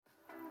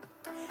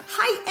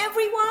Hi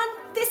everyone,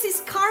 this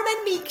is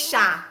Carmen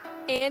Miksha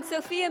and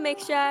Sophia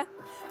Miksha,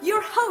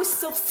 your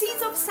hosts of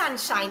Seeds of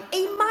Sunshine,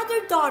 a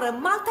mother-daughter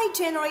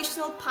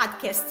multi-generational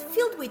podcast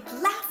filled with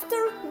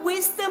laughter,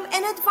 wisdom,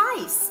 and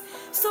advice.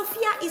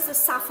 Sophia is a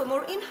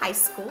sophomore in high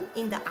school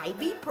in the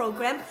IB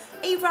program,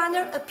 a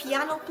runner, a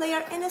piano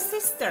player, and a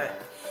sister.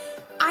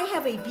 I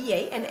have a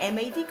BA and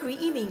MA degree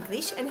in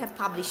English and have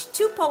published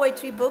 2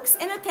 poetry books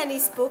and a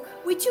tennis book,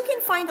 which you can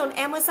find on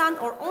Amazon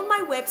or on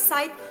my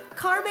website,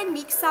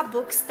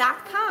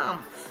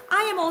 carmenmixabooks.com.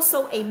 I am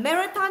also a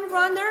marathon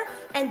runner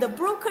and the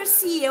broker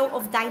CEO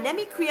of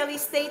Dynamic Real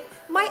Estate,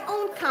 my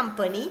own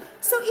company.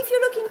 So if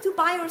you're looking to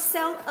buy or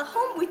sell a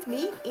home with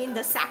me in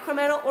the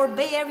Sacramento or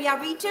Bay Area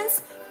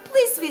regions,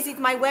 please visit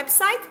my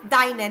website,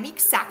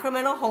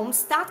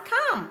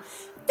 dynamicsacramentohomes.com.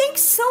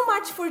 Thanks so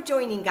much for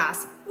joining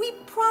us. We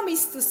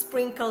promise to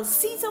sprinkle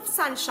seeds of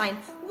sunshine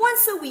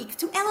once a week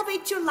to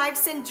elevate your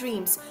lives and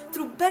dreams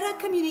through better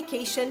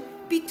communication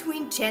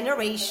between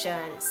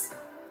generations.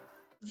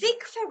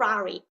 Vic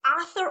Ferrari,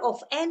 author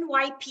of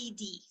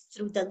NYPD,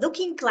 Through the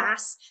Looking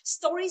Glass,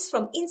 Stories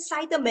from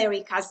Inside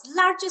America's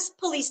Largest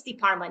Police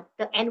Department,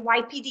 the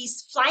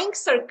NYPD's Flying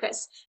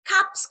Circus,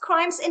 Cops,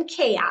 Crimes, and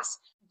Chaos,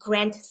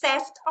 Grand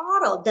Theft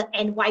Auto, the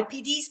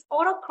NYPD's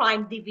Auto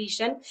Crime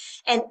Division,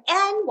 and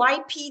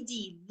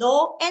NYPD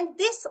Law and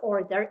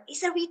Disorder,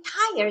 is a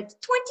retired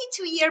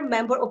 22-year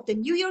member of the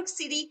New York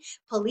City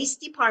Police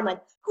Department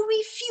who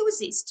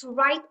refuses to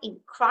write in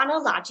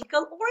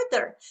chronological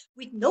order.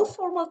 With no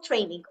formal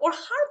training or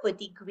Harvard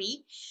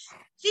degree,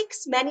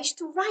 Vic's managed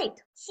to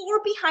write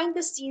 4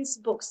 behind-the-scenes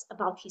books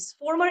about his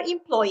former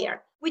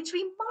employer with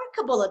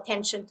remarkable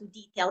attention to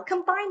detail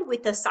combined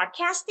with a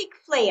sarcastic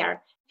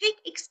flair. Vic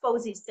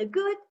exposes the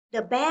good,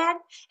 the bad,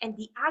 and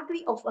the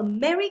ugly of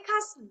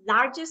America's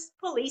largest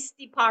police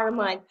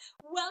department.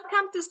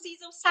 Welcome to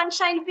Seeds of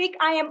Sunshine, Vic.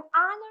 I am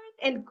honored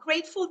and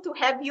grateful to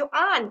have you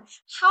on.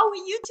 How are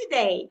you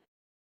today?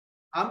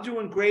 I'm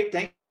doing great.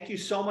 Thank you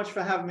so much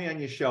for having me on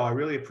your show. I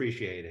really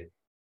appreciate it.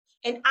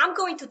 And I'm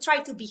going to try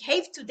to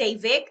behave today,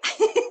 Vic.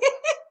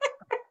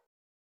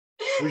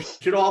 We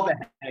should all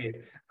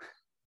behave.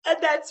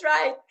 That's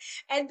right.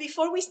 And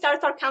before we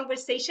start our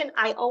conversation,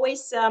 I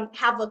always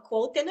have a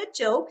quote and a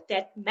joke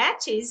that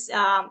matches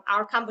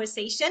our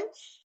conversation.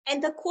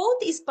 And the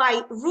quote is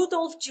by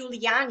Rudolph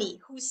Giuliani,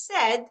 who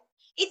said,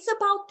 "It's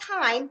about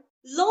time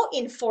law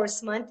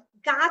enforcement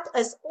got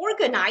as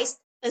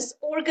organized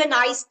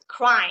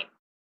crime."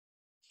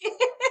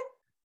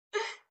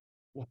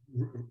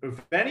 If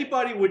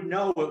anybody would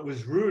know, it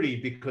was Rudy,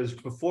 because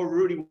before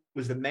Rudy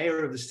was the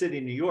mayor of the city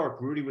of New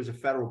York, Rudy was a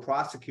federal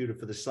prosecutor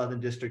for the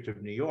Southern District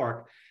of New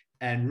York.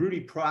 And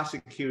Rudy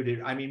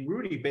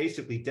Rudy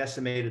basically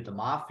decimated the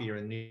mafia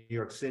in the New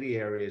York City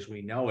area as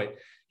we know it.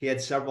 He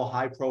had several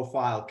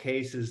high-profile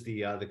cases,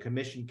 the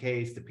commission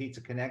case, the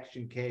Pizza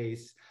Connection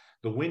case,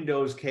 the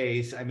Windows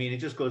case. It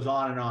just goes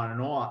on and on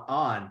and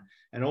on.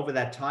 And over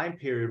that time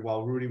period,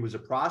 while Rudy was a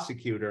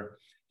prosecutor,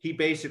 he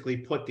basically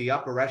put the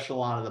upper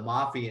echelon of the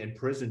mafia in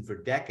prison for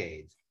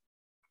decades.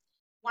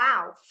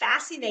 Wow,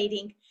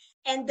 fascinating.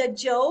 And the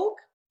joke,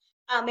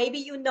 maybe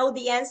you know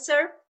the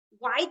answer.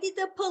 Why did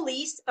the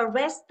police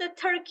arrest the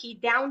turkey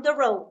down the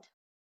road?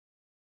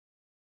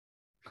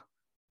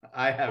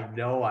 I have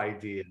no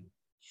idea.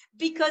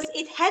 Because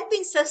it had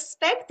been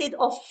suspected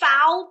of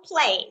foul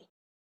play.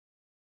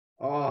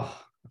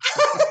 Oh,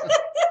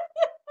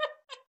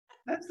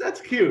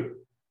 that's cute.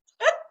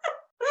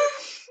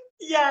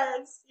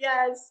 Yes.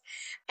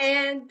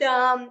 And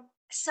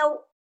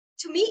so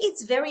to me,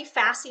 it's very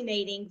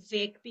fascinating,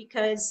 Vic,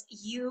 because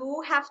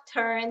you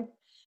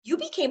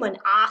became an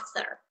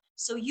author.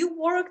 So you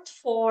worked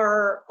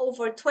for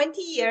over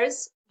 20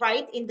 years,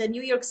 right, in the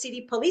New York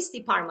City Police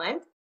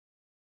Department.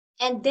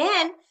 And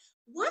then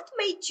what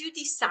made you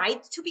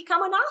decide to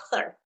become an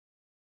author?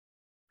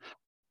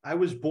 I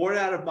was bored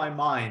out of my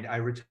mind. I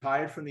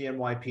retired from the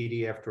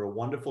NYPD after a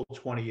wonderful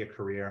 20-year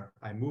career.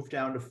 I moved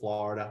down to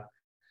Florida.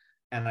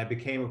 And I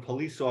became a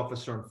police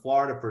officer in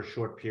Florida for a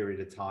short period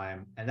of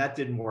time. And that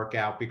didn't work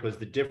out because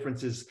the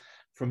differences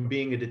from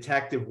being a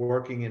detective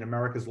working in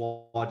America's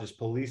largest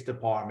police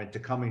department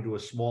to coming to a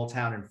small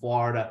town in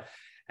Florida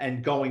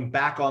and going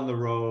back on the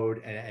road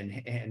and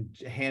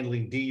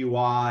handling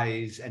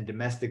DUIs and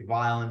domestic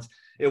violence,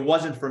 it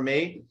wasn't for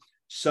me.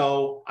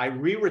 So I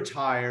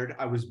re-retired.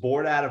 I was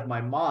bored out of my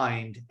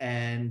mind.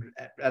 And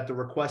at the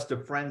request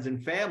of friends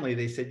and family,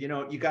 they said,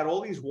 you got all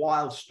these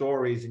wild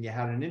stories and you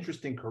had an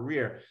interesting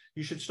career.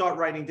 You should start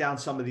writing down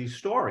some of these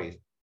stories.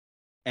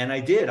 And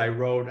I did. I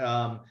wrote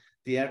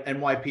the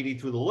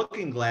NYPD Through the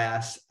Looking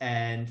Glass,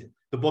 and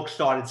the book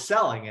started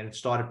selling and it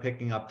started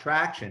picking up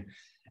traction.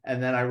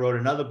 And then I wrote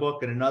another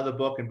book and another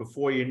book. And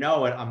before you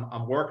know it,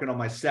 I'm working on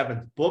my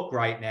 7th book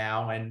right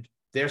now, and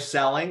they're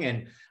selling,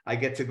 and I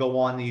get to go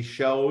on these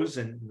shows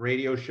and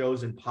radio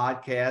shows and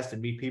podcasts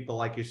and meet people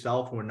like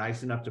yourself who are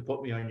nice enough to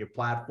put me on your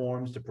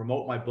platforms to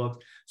promote my books.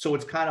 So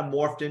it's kind of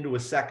morphed into a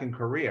second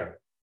career.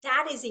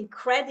 That is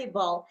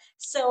incredible.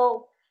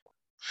 So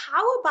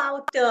how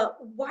about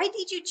why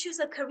did you choose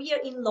a career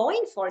in law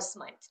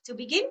enforcement to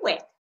begin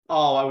with?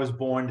 Oh, I was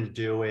born to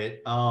do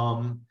it.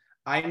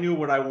 I knew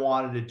what I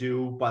wanted to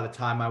do by the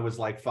time I was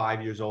like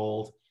 5 years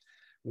old.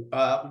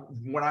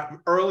 When I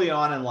early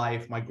on in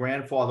life, my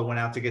grandfather went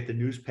out to get the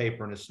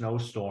newspaper in a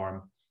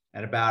snowstorm,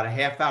 and about a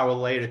half hour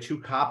later, two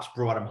cops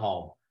brought him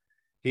home.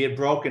 He had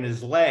broken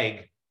his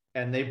leg,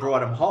 and they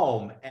brought him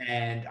home.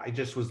 And I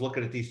just was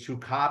looking at these two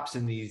cops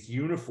in these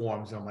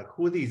uniforms, and I'm like,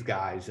 who are these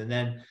guys? And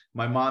then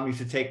my mom used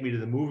to take me to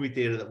the movie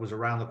theater that was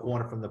around the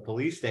corner from the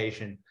police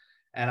station.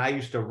 And I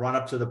used to run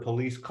up to the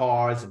police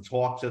cars and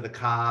talk to the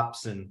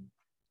cops. And,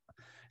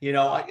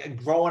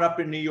 growing up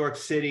in New York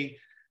City,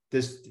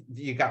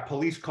 you got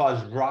police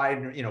cars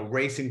riding,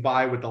 racing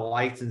by with the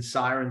lights and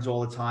sirens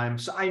all the time.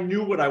 So I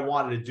knew what I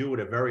wanted to do at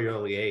a very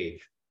early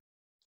age.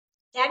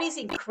 That is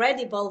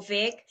incredible,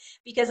 Vic,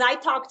 because I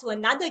talked to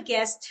another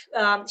guest.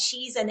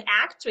 She's an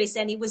actress,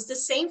 and it was the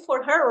same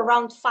for her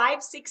around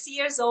 5, 6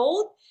 years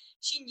old.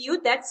 She knew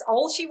that's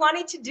all she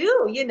wanted to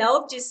do,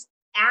 just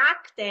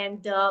act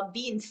and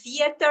be in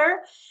theater.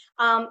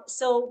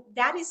 So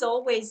that is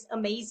always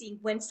amazing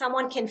when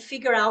someone can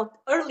figure out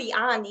early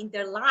on in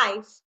their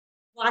life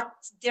what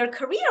their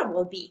career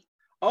will be.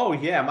 Oh,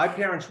 yeah. My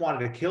parents wanted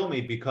to kill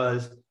me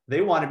because they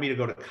wanted me to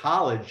go to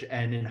college.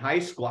 And in high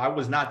school, I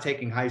was not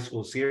taking high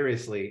school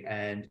seriously.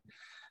 And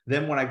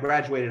then when I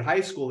graduated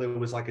high school, there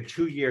was like a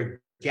 2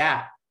 year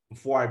gap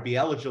before I'd be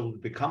eligible to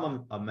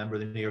become a member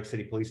of the New York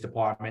City Police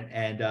Department.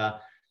 And,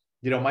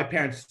 my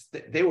parents,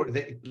 they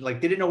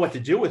didn't know what to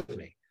do with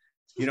me.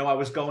 I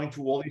was going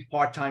through all these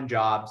part-time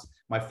jobs.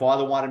 My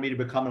father wanted me to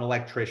become an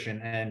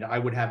electrician, and I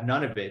would have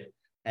none of it.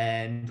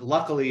 And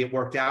luckily, it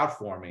worked out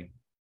for me.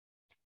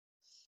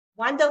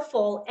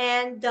 Wonderful.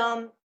 And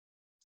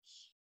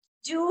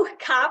do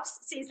cops,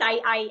 since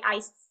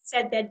I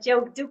said that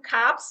joke, do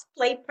cops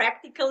play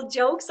practical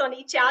jokes on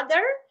each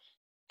other?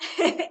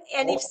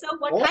 And if so,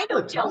 what All kind the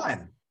of jokes?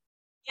 time.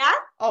 Yeah.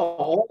 Oh,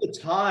 all the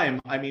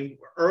time. I mean,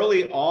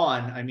 early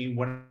on,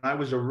 when I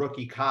was a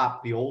rookie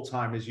cop, the old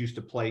timers used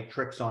to play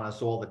tricks on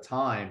us all the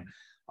time.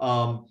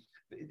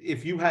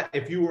 If you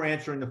were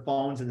answering the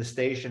phones in the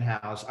station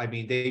house,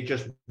 they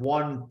just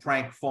one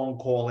prank phone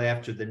call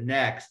after the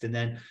next. And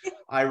then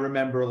I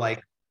remember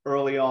like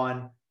early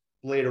on,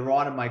 later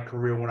on in my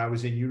career, when I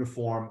was in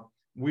uniform,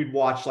 we'd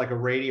watch like a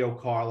radio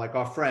car, like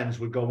our friends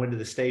would go into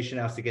the station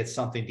house to get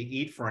something to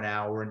eat for an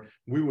hour. And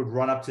we would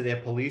run up to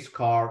their police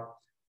car,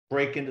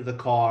 break into the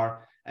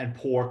car, and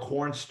pour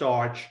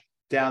cornstarch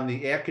down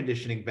the air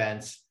conditioning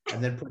vents,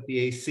 and then put the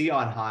AC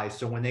on high.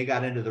 So when they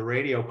got into the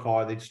radio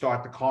car, they'd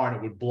start the car and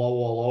it would blow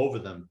all over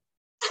them.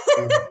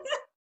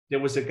 There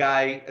was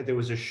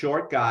a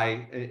short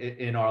guy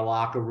in our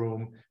locker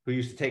room who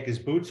used to take his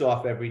boots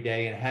off every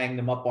day and hang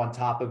them up on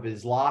top of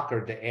his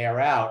locker to air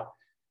out.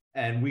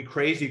 And we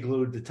crazy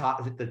glued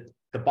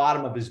the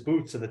bottom of his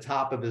boots to the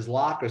top of his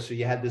locker. So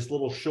you had this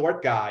little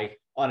short guy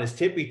on his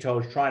tippy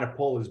toes trying to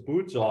pull his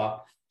boots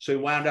off. So he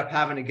wound up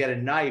having to get a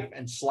knife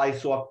and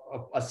slice off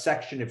a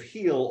section of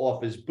heel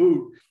off his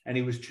boot. And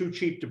he was too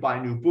cheap to buy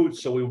new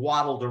boots. So we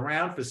waddled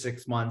around for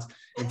 6 months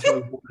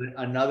until he bought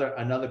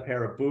another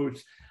pair of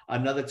boots.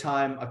 Another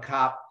time, a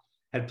cop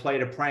had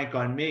played a prank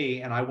on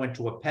me, and I went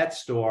to a pet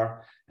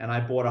store and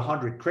I bought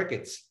 100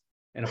 crickets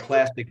in a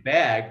plastic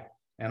bag.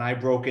 And I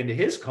broke into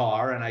his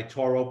car and I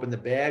tore open the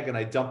bag and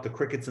I dumped the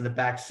crickets in the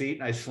back seat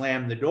and I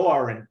slammed the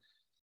door and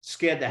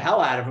scared the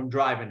hell out of him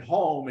driving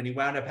home. And he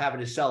wound up having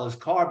to sell his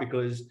car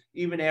because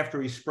even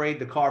after he sprayed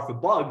the car for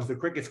bugs, the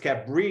crickets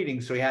kept breeding.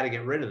 So he had to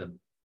get rid of them.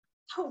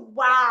 Oh,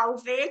 wow,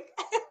 Vic.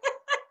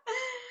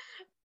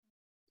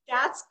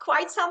 That's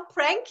quite some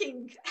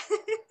pranking.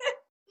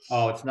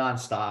 Oh, it's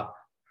nonstop.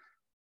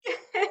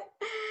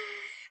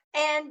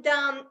 And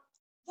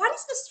what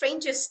is the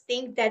strangest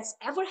thing that's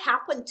ever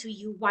happened to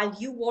you while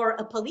you were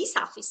a police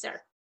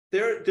officer?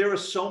 There are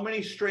so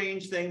many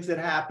strange things that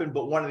happened,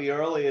 but one of the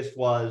earliest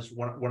was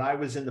when I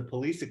was in the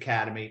police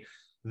academy,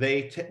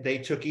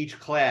 they took each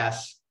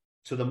class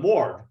to the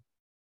morgue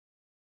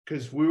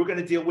because we were going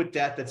to deal with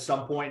death at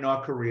some point in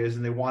our careers,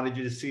 and they wanted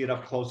you to see it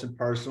up close and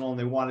personal, and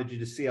they wanted you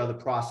to see how the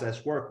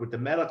process worked with the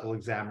medical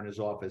examiner's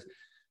office.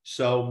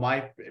 So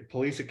my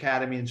police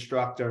academy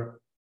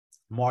instructor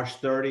marched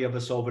 30 of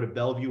us over to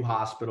Bellevue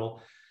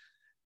Hospital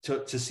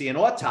to see an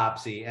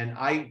autopsy, and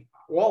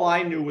all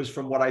I knew was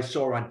from what I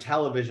saw on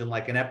television,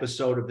 like an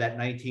episode of that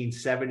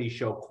 1970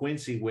 show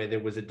Quincy, where there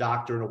was a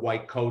doctor in a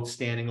white coat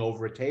standing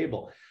over a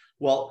table.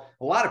 Well,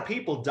 a lot of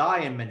people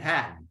die in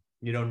Manhattan,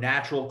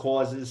 natural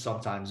causes,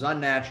 sometimes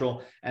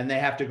unnatural, and they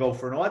have to go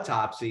for an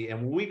autopsy.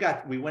 And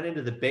we went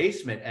into the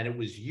basement, and it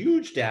was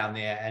huge down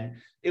there, and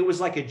it was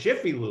like a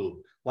Jiffy Lube.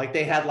 Like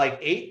they had like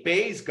 8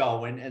 bays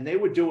going, and they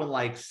were doing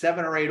like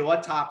 7 or 8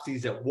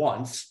 autopsies at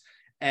once.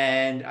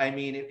 And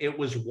it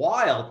was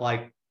wild.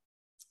 Like,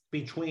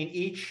 between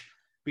each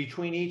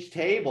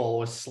table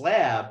or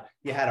slab,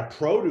 you had a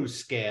produce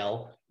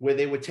scale where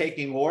they were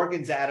taking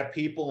organs out of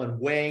people and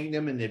weighing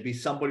them, and there'd be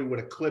somebody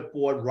with a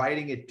clipboard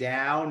writing it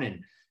down.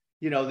 And,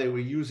 they were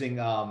using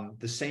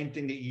the same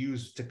thing that you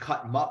use to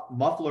cut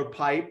muffler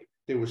pipe.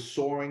 they were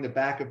sawing the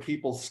back of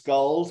people's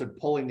skulls and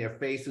pulling their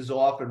faces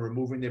off and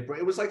removing their brain.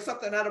 It was like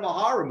something out of a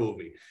horror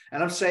movie.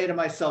 And I'm saying to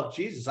myself,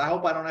 Jesus, I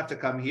hope I don't have to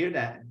come hear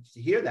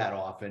that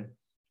often.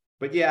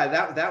 But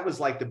yeah, that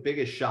was like the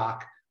biggest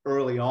shock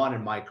early on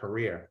in my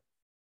career.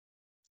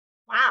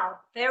 Wow,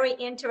 very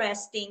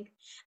interesting.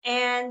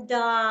 And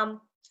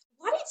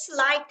what it's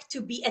like to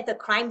be at the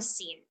crime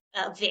scene,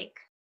 Vic?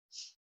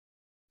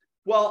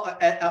 Well,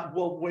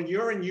 when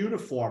you're in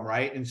uniform,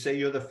 right, and say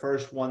you're the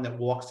first one that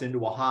walks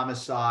into a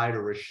homicide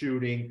or a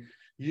shooting,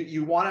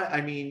 you want to.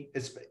 I mean,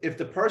 if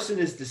the person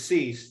is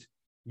deceased,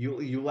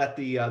 you let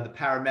the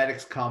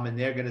paramedics come, and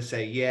they're going to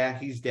say, yeah,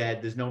 he's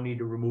dead. There's no need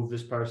to remove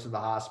this person to the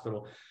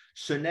hospital.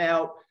 So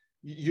now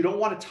you don't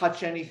want to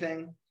touch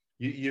anything.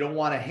 You don't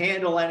want to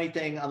handle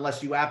anything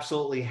unless you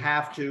absolutely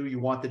have to. You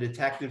want the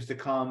detectives to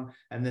come,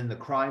 and then the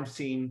crime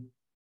scene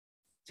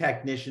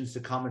technicians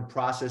to come and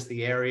process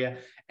the area.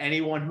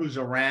 Anyone who's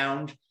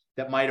around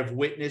that might have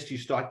witnessed, you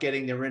start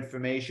getting their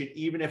information.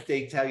 Even if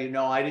they tell you,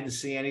 no, I didn't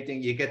see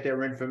anything, you get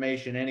their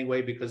information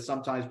anyway, because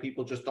sometimes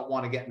people just don't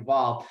want to get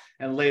involved.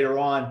 And later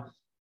on,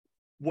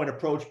 when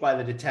approached by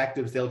the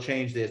detectives, they'll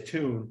change their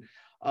tune.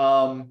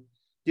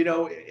 You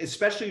know,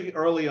 especially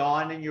early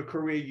on in your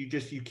career,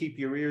 you keep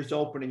your ears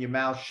open and your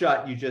mouth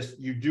shut.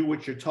 You do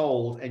what you're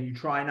told, and you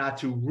try not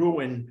to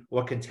ruin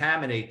or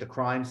contaminate the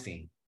crime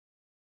scene.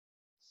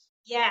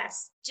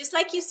 Yes, just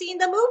like you see in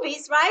the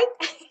movies, right?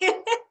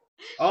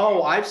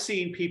 Oh, I've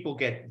seen people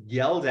get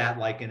yelled at,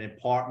 like in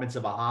apartments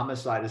of a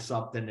homicide or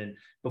something. And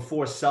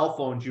before cell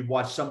phones, you'd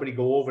watch somebody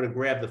go over to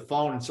grab the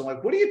phone. And so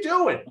like, what are you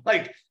doing?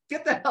 Like,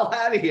 get the hell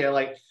out of here.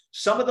 Like,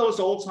 some of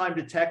those old time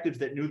detectives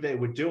that knew they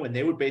were doing,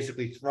 they would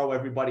basically throw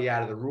everybody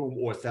out of the room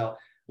or tell,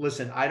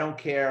 listen, I don't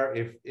care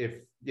if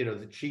you know,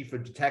 the chief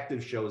of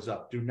detectives shows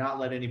up. Do not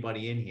let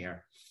anybody in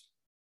here.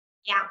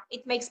 Yeah,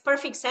 it makes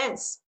perfect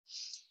sense.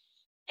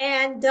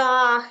 And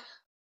can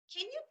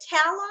you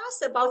tell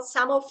us about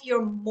some of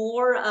your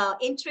more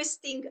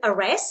interesting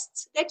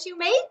arrests that you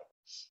made?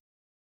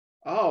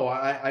 Oh,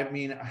 I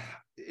mean,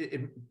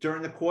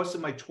 during the course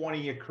of my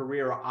 20-year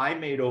career, I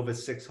made over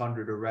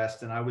 600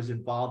 arrests, and I was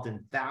involved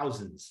in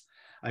thousands.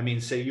 I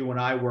mean, say you and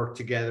I worked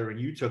together and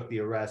you took the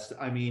arrest.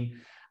 I mean,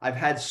 I've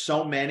had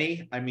so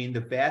many. I mean, the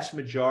vast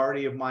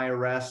majority of my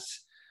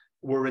arrests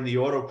were in the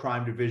auto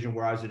crime division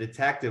where I was a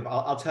detective.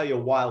 I'll tell you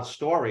a wild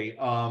story.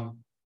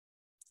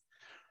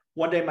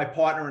 One day, my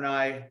partner and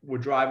I were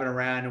driving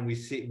around, and we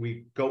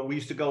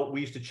used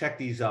to check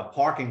these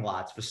parking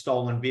lots for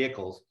stolen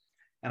vehicles.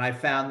 And I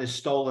found this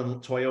stolen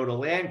Toyota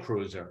Land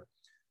Cruiser.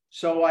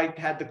 So I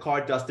had the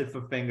car dusted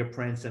for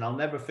fingerprints, and I'll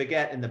never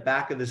forget, in the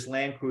back of this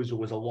Land Cruiser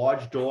was a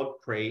large dog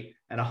crate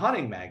and a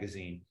hunting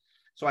magazine.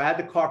 So I had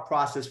the car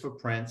processed for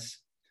prints,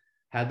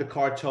 had the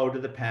car towed to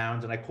the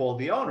pound, and I called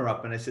the owner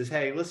up and I says,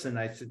 hey, listen,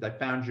 I said, I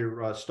found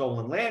your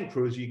stolen Land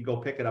Cruiser. You can go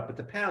pick it up at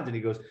the pound. And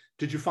he goes,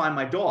 did you find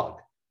my dog?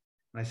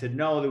 And I said,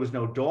 no, there was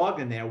no dog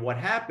in there. What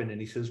happened?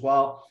 And he says,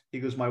 well, he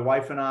goes, my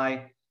wife and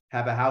I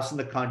have a house in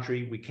the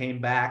country. We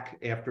came back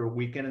after a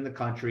weekend in the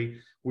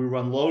country. We were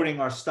unloading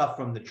our stuff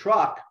from the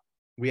truck.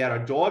 We had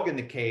our dog in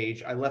the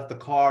cage. I left the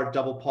car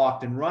double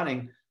parked and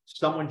running.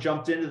 Someone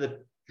jumped into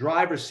the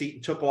driver's seat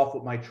and took off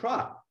with my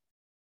truck.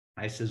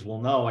 I says, well,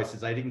 no. I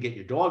says, I didn't get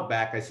your dog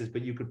back. I says,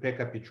 but you could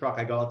pick up your truck.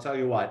 I go, I'll tell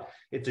you what,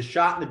 it's a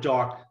shot in the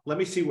dark. Let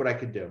me see what I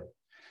could do.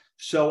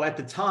 So at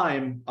the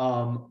time,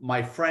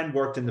 my friend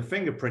worked in the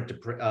fingerprint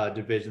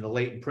division, the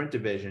latent print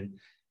division.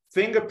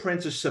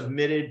 Fingerprints are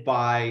submitted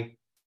by,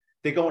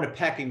 they go in a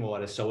pecking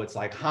order. So it's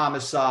like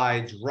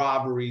homicides,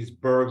 robberies,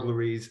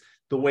 burglaries,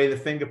 the way the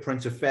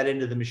fingerprints are fed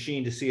into the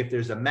machine to see if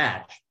there's a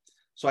match.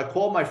 So I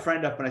called my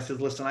friend up and I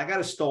said, listen, I got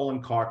a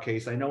stolen car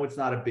case. I know it's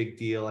not a big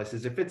deal. I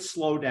says, if it's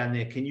slow down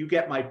there, can you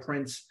get my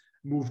prints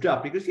moved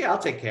up? He goes, yeah, I'll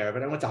take care of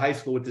it. I went to high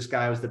school with this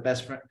guy. I was the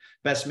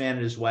best man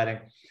at his wedding.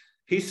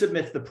 He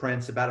submits the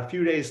prints. About a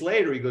few days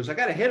later, he goes, I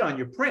got a hit on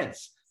your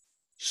prints.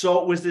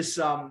 So it was this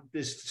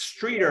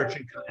street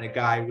urchin kind of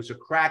guy. He was a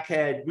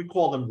crackhead. We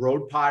call them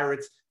road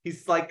pirates.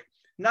 He's like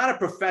not a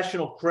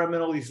professional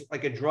criminal. He's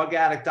like a drug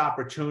addict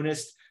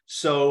opportunist.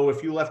 So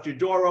if you left your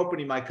door open,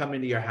 he might come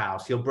into your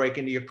house. He'll break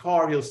into your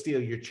car. He'll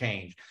steal your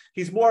change.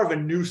 He's more of a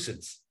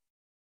nuisance.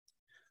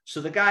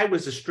 So the guy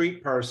was a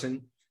street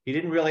person. He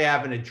didn't really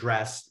have an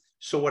address.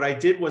 So what I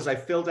did was I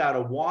filled out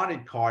a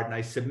wanted card and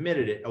I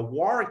submitted it. A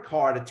warrant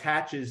card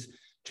attaches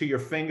to your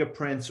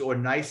fingerprints or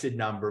NYPD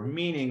number,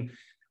 meaning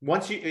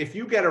if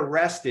you get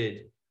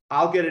arrested,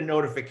 I'll get a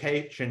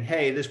notification,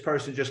 hey, this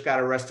person just got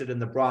arrested in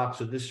the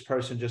Bronx, or this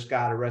person just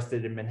got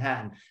arrested in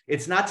Manhattan.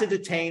 It's not to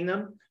detain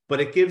them,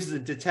 but it gives the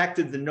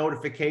detective the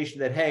notification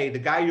that, hey, the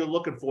guy you're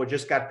looking for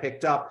just got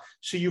picked up.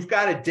 So you've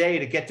got a day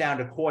to get down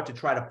to court to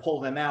try to pull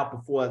them out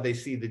before they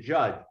see the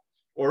judge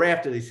or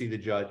after they see the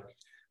judge.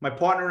 My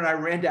partner and I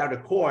ran down to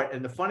court,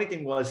 and the funny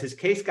thing was his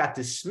case got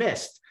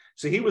dismissed.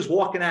 So he was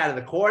walking out of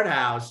the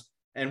courthouse,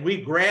 and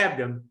we grabbed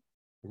him,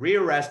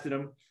 rearrested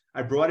him.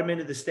 I brought him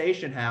into the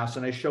station house,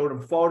 and I showed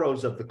him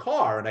photos of the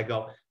car. And I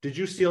go, did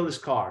you steal this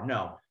car?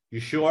 No.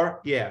 You sure?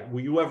 Yeah. Were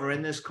you ever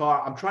in this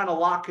car? I'm trying to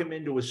lock him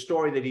into a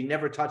story that he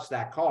never touched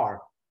that car.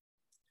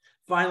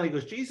 Finally, he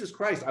goes, Jesus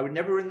Christ, I would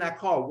never in that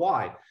car.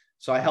 Why?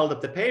 So I held up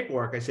the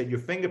paperwork. I said, your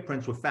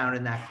fingerprints were found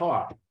in that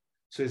car.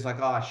 So he's like,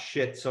 oh,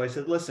 shit. So I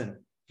said, listen,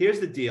 here's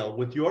the deal.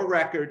 With your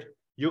record,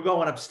 you're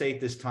going upstate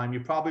this time.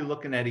 You're probably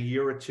looking at a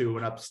year or two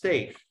in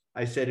upstate.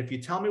 I said, if you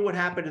tell me what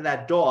happened to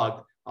that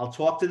dog, I'll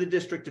talk to the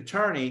district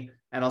attorney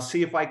and I'll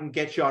see if I can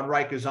get you on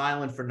Rikers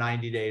Island for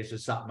 90 days or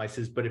something. I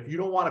says, but if you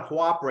don't want to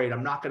cooperate,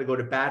 I'm not going to go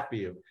to bat for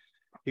you.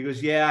 He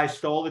goes, yeah, I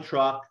stole the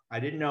truck. I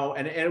didn't know.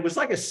 And it was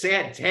like a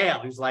sad tale.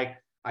 He's like,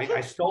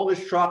 I stole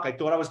this truck. I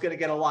thought I was going to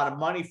get a lot of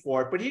money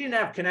for it, but he didn't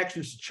have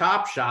connections to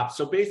chop shops.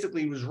 So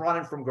basically he was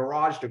running from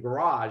garage to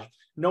garage.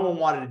 No one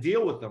wanted to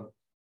deal with him.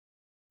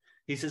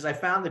 He says, I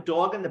found the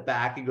dog in the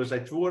back. He goes, I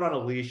threw it on a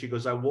leash. He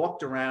goes, I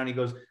walked around. He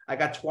goes, I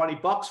got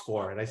 $20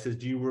 for it. I says,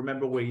 do you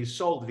remember where you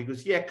sold it? He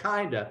goes, yeah,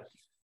 kind of.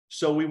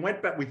 So we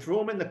went back, we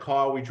threw him in the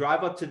car. We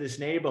drive up to this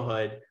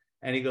neighborhood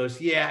and he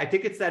goes, yeah, I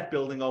think it's that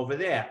building over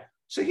there.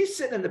 So he's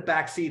sitting in the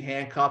back seat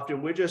handcuffed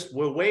and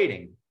we're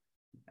waiting.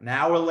 An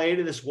hour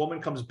later, this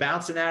woman comes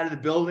bouncing out of the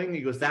building.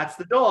 He goes, that's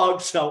the dog.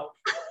 So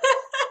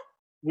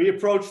we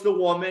approached the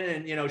woman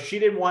and, she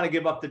didn't want to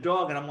give up the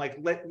dog. And I'm like,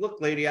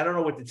 look, lady, I don't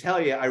know what to tell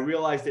you. I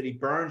realized that he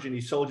burned you and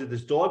he sold you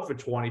this dog for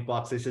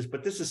 $20. He says,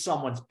 but this is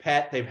someone's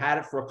pet. They've had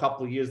it for a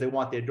couple of years. They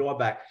want their dog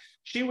back.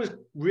 She was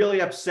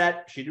really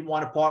upset. She didn't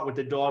want to part with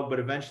the dog, but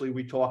eventually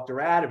we talked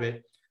her out of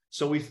it.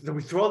 So we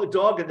throw the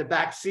dog in the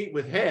back seat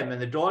with him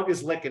and the dog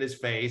is licking his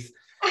face.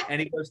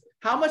 And he goes,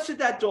 how much did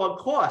that dog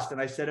cost?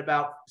 And I said,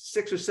 about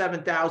 $6,000 or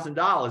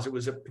 $7,000. It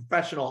was a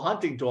professional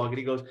hunting dog. And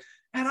he goes,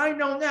 had I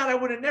known that, I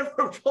would have never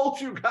have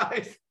told you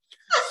guys.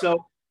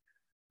 So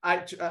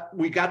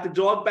we got the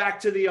dog back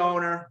to the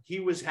owner. He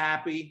was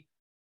happy.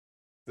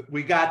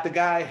 We got the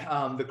guy,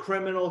 the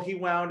criminal. He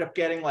wound up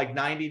getting like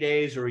 90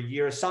 days or a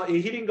year. So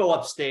he didn't go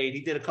upstate. He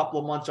did a couple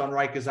of months on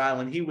Rikers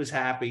Island. He was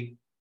happy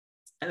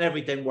and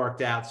everything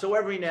worked out. So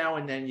every now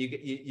and then you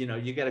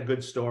get a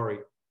good story.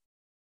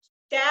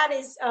 That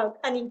is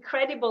an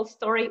incredible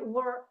story.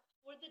 Were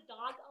the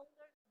dog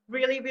owners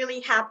really, really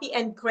happy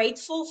and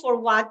grateful for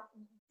what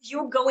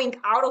you going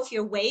out of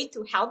your way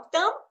to help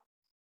them?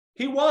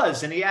 He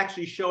was, and he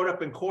actually showed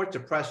up in court to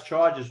press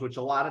charges, which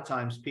a lot of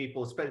times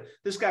people,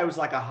 this guy was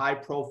like a high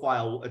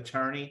profile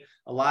attorney.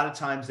 A lot of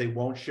times they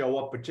won't show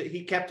up, but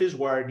he kept his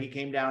word. He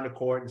came down to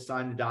court and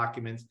signed the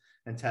documents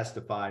and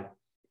testified.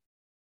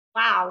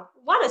 Wow,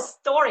 what a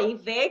story,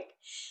 Vic.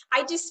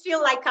 I just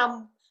feel like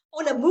I'm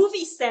on a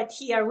movie set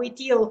here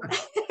with you.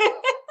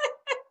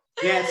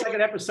 Yeah, it's like an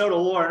episode of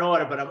Law and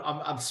Order, but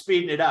I'm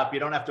speeding it up. You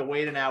don't have to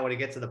wait an hour to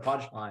get to the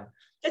punchline.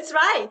 That's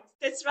right.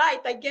 That's right.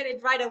 I get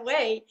it right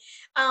away.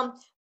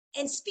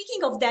 And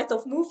speaking of that,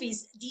 of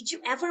movies, did you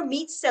ever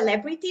meet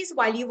celebrities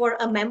while you were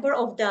a member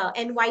of the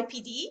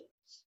NYPD?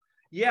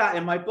 Yeah,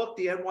 in my book,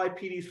 The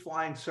NYPD's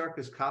Flying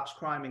Circus, Cops,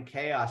 Crime, and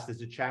Chaos,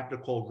 there's a chapter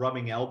called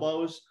Rubbing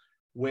Elbows,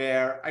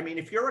 where, I mean,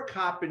 if you're a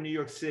cop in New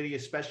York City,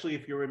 especially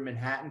if you're in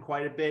Manhattan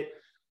quite a bit,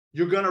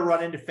 you're going to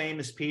run into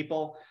famous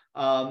people.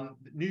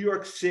 New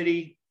York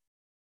City,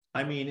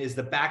 I mean, is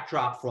the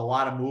backdrop for a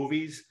lot of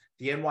movies.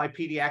 The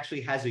NYPD actually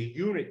has a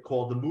unit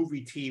called the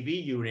Movie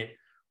TV Unit,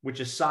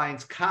 which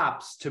assigns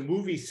cops to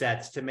movie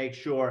sets to make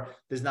sure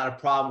there's not a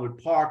problem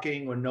with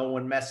parking or no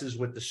one messes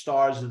with the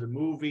stars of the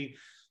movie.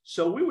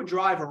 So we would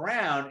drive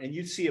around and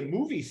you'd see a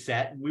movie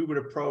set and we would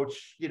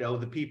approach,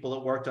 the people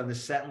that worked on the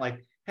set and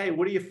like, hey,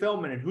 what are you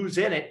filming and who's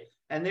in it?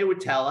 And they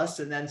would tell us.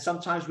 And then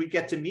sometimes we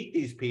get to meet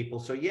these people.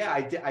 So yeah,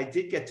 I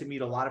did get to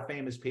meet a lot of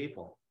famous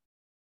people.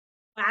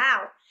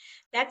 Wow,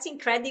 that's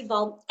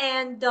incredible.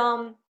 And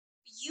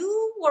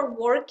you were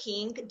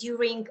working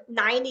during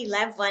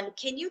 9/11.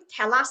 Can you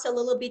tell us a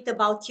little bit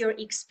about your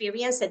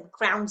experience at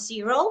Ground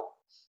Zero?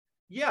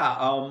 Yeah,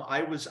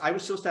 I was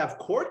supposed to have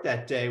court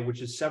that day,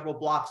 which is several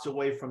blocks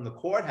away from the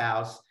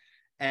courthouse.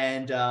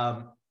 And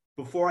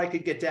before I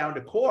could get down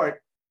to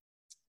court,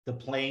 the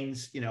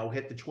planes,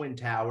 hit the Twin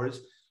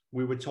Towers.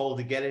 We were told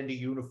to get into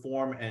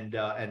uniform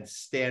and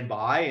stand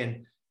by.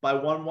 And by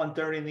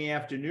 1:30 in the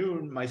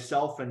afternoon,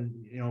 myself and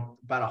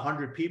about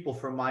 100 people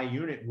from my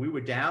unit, we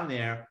were down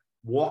there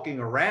walking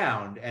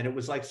around, and it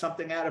was like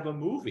something out of a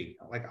movie,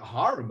 like a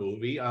horror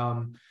movie.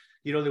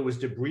 There was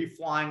debris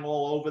flying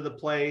all over the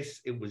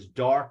place. It was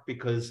dark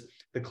because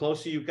the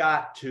closer you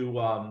got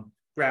to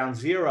Ground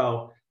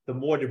Zero, the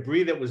more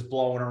debris that was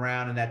blowing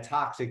around and that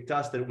toxic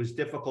dust, that it was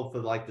difficult for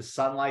like the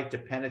sunlight to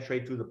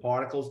penetrate through the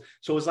particles.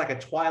 So it was like a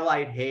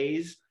twilight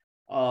haze.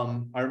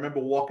 I remember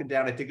walking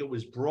down, I think it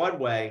was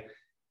Broadway,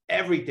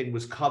 everything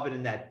was covered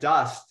in that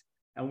dust.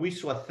 And we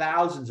saw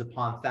thousands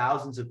upon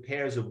thousands of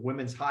pairs of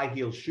women's high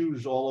heel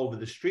shoes all over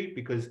the street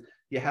because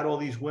you had all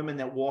these women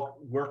that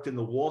worked in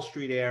the Wall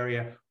Street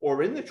area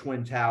or in the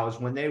Twin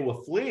Towers. When they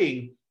were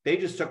fleeing, they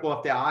just took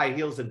off their high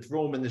heels and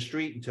threw them in the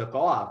street and took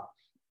off.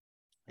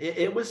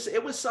 It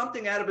was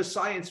something out of a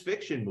science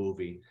fiction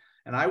movie.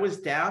 And I was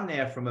down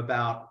there from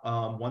about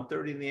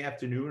 1:30 in the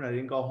afternoon. I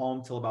didn't go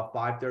home till about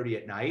 5:30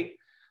 at night.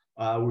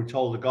 We were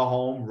told to go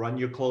home, run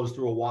your clothes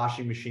through a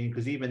washing machine,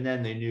 because even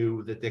then they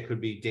knew that there could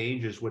be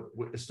dangers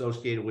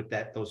associated with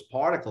those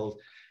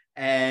particles.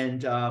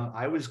 And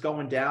I was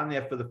going down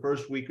there for the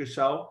first week or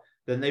so.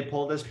 Then they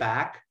pulled us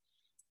back.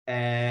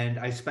 And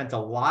I spent a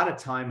lot of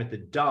time at the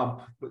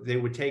dump. They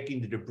were taking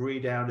the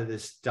debris down to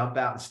this dump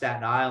out in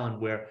Staten Island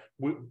where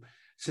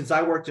since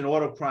I worked in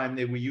auto crime,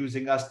 they were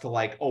using us to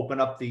like open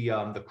up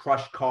the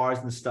crushed cars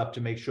and stuff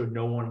to make sure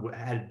no one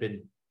had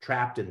been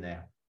trapped in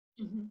there.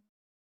 Mm-hmm.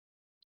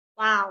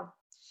 Wow,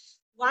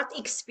 what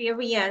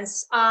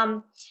experience.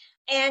 And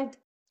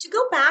to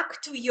go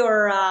back to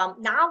your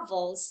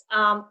novels,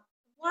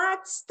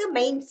 what's the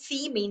main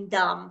theme in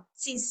them?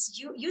 Since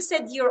you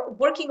said you're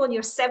working on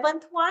your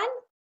seventh one?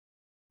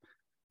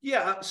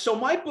 Yeah, so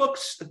my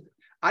books,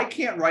 I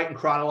can't write in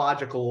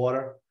chronological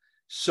order.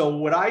 So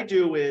what I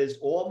do is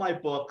all my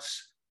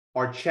books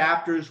are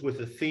chapters with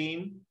a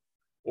theme,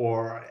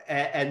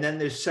 and then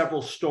there's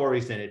several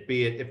stories in it,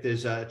 be it if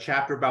there's a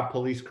chapter about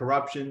police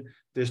corruption,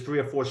 there's 3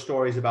 or 4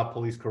 stories about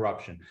police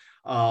corruption.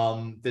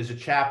 There's a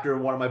chapter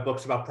in one of my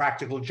books about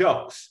practical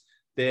jokes.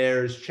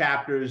 There's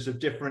chapters of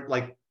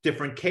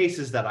different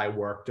cases that I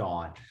worked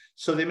on.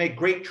 So they make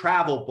great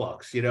travel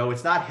books. You know,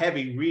 it's not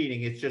heavy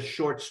reading. It's just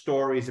short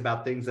stories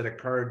about things that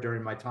occurred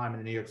during my time in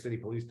the New York City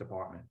Police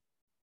Department.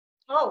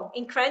 Oh,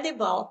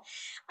 incredible.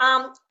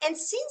 And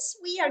since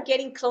we are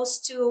getting close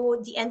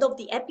to the end of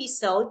the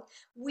episode,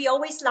 we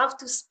always love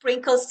to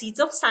sprinkle seeds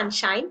of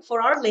sunshine for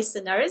our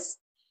listeners.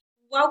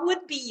 What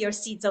would be your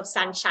seeds of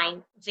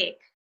sunshine, Vic?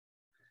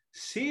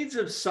 Seeds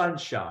of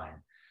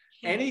sunshine.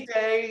 Any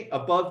day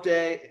above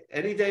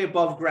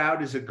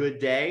ground is a good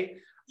day.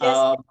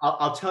 Yes.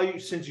 I'll tell you,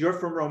 since you're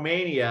from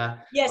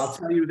Romania, Yes. I'll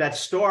tell you that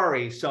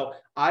story. So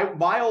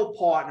my old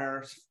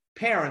partner's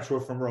parents were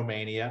from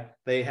Romania.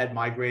 They had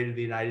migrated to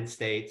the United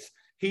States.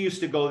 He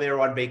used to go there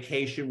on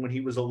vacation when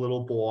he was a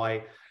little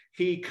boy.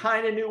 He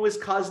kind of knew his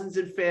cousins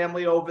and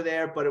family over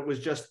there, but it was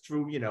just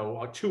through,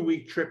 a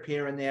 2-week trip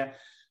here and there.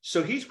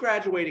 So he's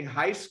graduating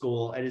high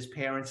school and his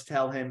parents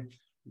tell him,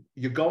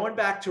 you're going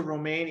back to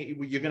Romania.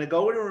 You're going to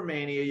go to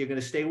Romania. You're going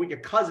to stay with your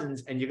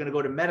cousins and you're going to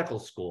go to medical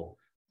school,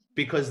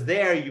 because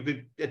there you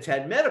could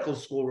attend medical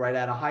school right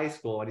out of high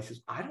school. And he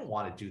says, I don't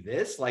want to do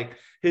this. Like,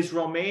 his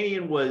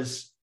Romanian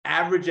was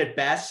average at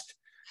best.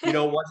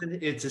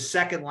 It's a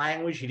second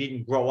language. He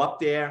didn't grow up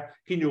there.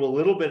 He knew a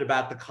little bit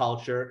about the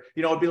culture.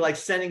 It'd be like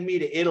sending me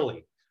to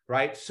Italy,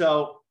 right?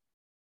 So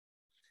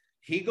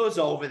he goes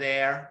over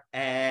there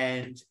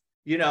and,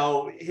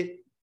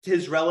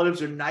 his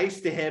relatives are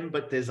nice to him,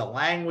 but there's a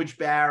language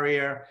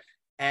barrier.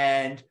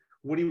 And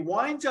what he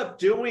winds up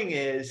doing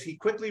is he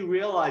quickly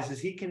realizes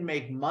he can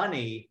make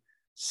money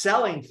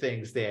selling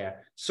things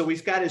there. So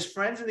he's got his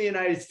friends in the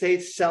United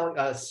States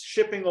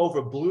shipping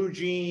over blue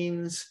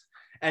jeans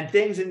and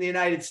things in the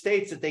United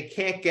States that they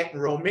can't get in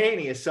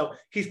Romania. So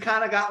he's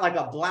kind of got like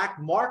a black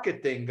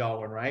market thing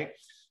going, right?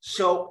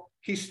 So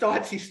he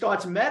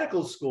starts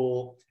medical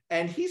school,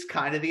 and he's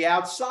kind of the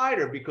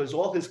outsider because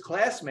all his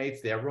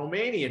classmates, they're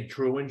Romanian,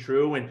 true and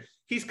true. And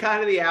he's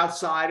kind of the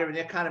outsider, and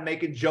they're kind of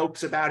making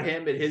jokes about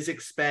him at his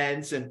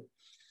expense. And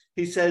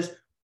he says,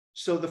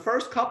 so the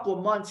first couple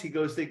of months, he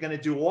goes, they're going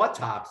to do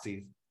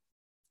autopsies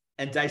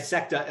and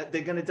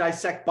they're going to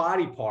dissect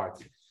body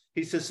parts.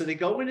 He says, so they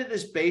go into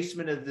this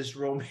basement of this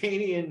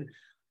Romanian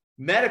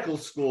medical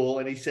school,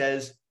 and he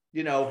says,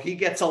 he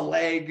gets a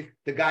leg,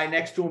 the guy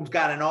next to him's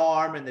got an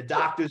arm, and the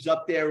doctor's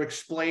up there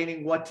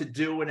explaining what to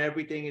do and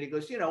everything. And he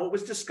goes, it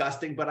was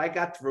disgusting, but I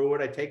got through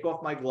it. I take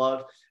off my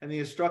gloves, and the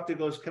instructor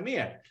goes, come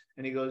here.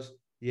 And he goes,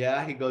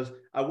 yeah. He goes,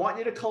 I want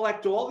you to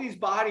collect all these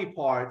body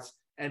parts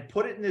and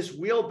put it in this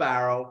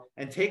wheelbarrow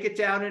and take it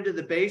down into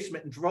the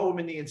basement and throw them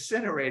in the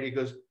incinerator. He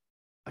goes,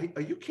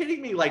 are you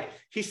kidding me? Like,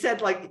 he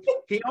said, like,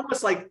 he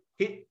almost like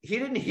he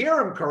didn't hear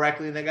him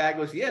correctly. And the guy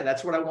goes, yeah,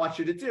 that's what I want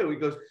you to do. He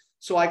goes,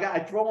 so I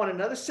throw on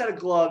another set of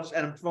gloves,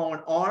 and I'm throwing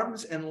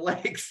arms and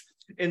legs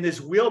in this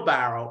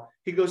wheelbarrow.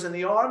 He goes, and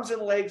the arms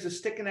and legs are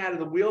sticking out of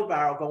the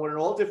wheelbarrow going in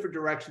all different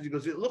directions. He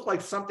goes, it looked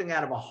like something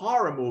out of a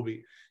horror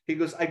movie. He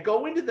goes, I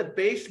go into the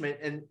basement,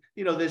 and,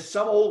 there's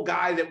some old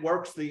guy that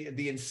works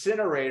the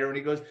incinerator. And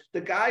he goes,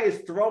 the guy is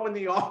throwing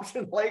the arms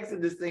and legs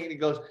in this thing. And he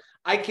goes,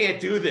 I can't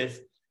do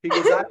this. He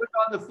goes, I was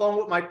on the phone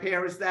with my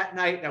parents that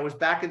night, and I was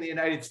back in the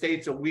United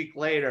States a week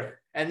later.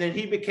 And then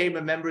he became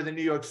a member of the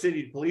New York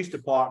City Police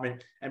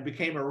Department and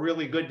became a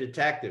really good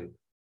detective.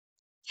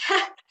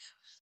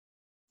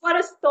 What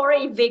a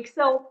story, Vic.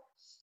 So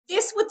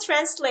this would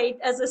translate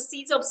as a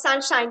seeds of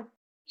sunshine,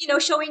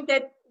 showing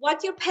that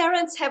what your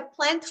parents have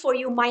planned for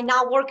you might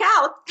not work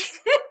out.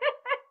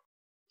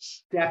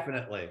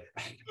 Definitely.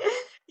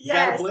 Yes. You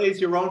gotta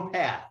blaze your own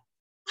path.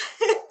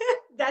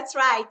 That's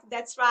right.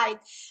 That's right.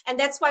 And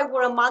that's why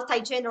we're a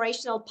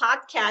multi-generational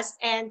podcast.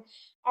 And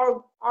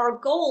our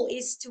goal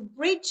is to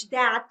bridge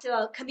that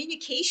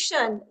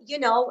communication,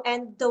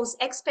 and those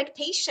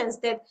expectations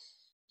that,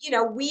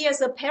 we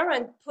as a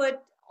parent put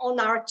on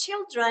our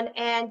children.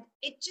 And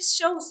it just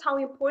shows how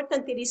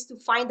important it is to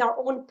find our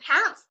own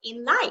path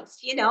in life,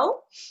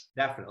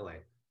 Definitely.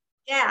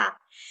 Yeah.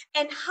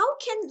 And how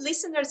can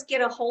listeners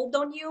get a hold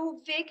on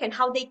you, Vic, and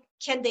how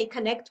can they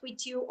connect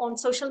with you on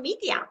social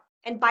media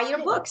and buy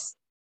your books?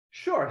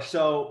 Sure.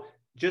 So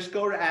just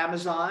go to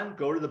Amazon,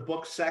 go to the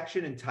book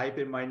section and type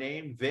in my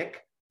name,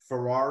 Vic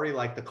Ferrari,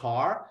 like the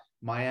car.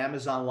 My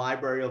Amazon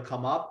library will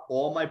come up.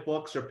 All my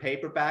books are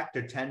paperback.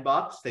 They're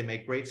 $10. They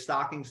make great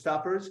stocking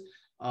stuffers.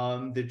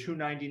 They're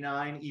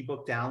 $2.99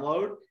 ebook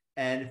download.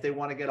 And if they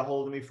want to get a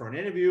hold of me for an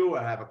interview or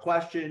have a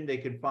question, they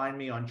can find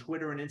me on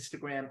Twitter and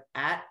Instagram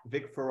at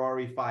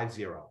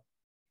VicFerrari50.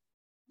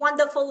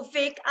 Wonderful,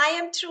 Vic. I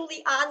am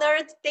truly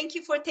honored. Thank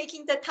you for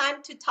taking the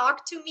time to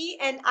talk to me,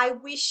 and I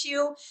wish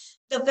you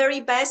the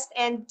very best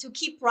and to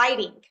keep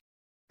writing.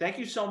 Thank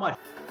you so much.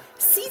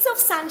 Seeds of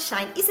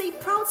Sunshine is a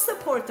proud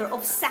supporter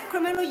of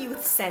Sacramento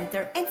Youth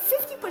Center, and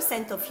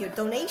 50% of your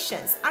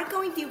donations are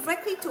going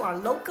directly to our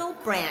local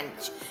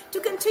branch. To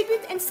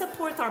contribute and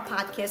support our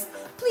podcast,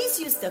 please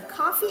use the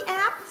Coffee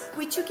app,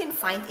 which you can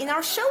find in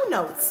our show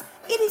notes.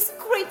 It is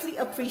greatly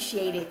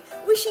appreciated.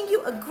 Wishing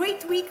you a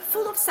great week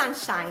full of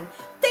sunshine.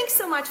 Thanks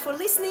so much for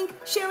listening,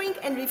 sharing,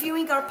 and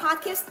reviewing our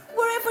podcast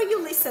wherever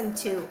you listen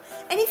to.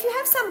 And if you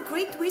have some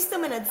great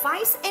wisdom and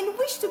advice and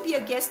wish to be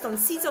a guest on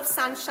Seeds of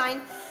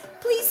Sunshine,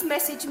 please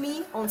message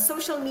me on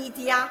social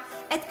media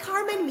at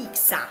Carmen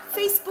Mixa,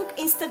 Facebook,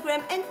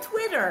 Instagram, and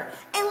Twitter.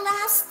 And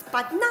last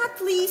but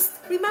not least,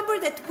 remember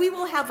that we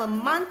will have a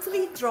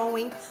monthly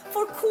drawing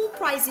for cool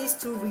prizes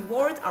to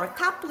reward our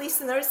top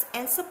listeners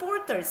and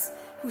supporters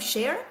who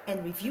share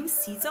and review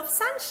Seeds of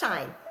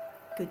Sunshine.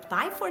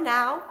 Goodbye for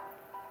now.